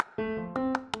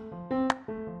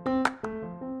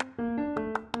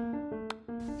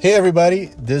Hey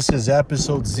everybody, this is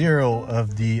episode 0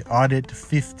 of the Audit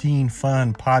 15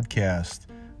 Fun podcast.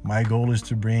 My goal is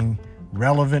to bring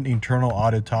relevant internal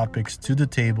audit topics to the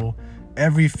table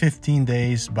every 15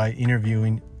 days by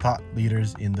interviewing thought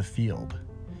leaders in the field.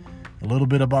 A little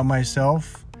bit about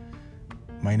myself.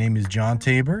 My name is John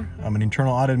Tabor. I'm an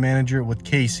internal audit manager with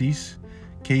Casey's.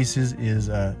 Casey's is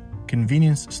a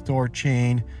convenience store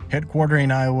chain headquartered in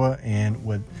Iowa and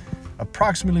with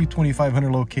approximately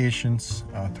 2,500 locations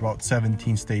throughout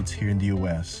 17 states here in the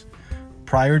U.S.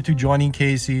 Prior to joining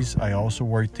Casey's, I also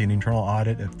worked in internal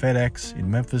audit at FedEx in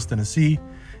Memphis, Tennessee,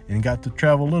 and got to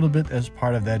travel a little bit as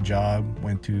part of that job.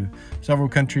 Went to several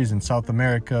countries in South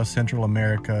America, Central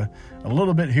America, a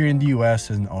little bit here in the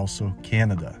U.S., and also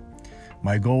Canada.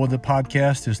 My goal with the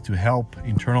podcast is to help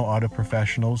internal audit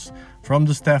professionals from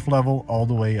the staff level all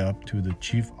the way up to the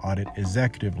chief audit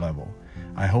executive level.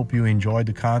 I hope you enjoyed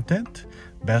the content.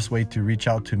 Best way to reach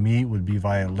out to me would be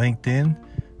via LinkedIn.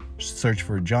 Search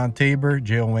for John Tabor,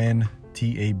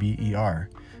 Jontaber.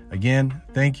 Again,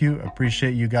 thank you.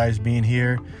 Appreciate you guys being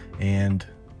here, and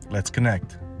let's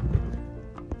connect.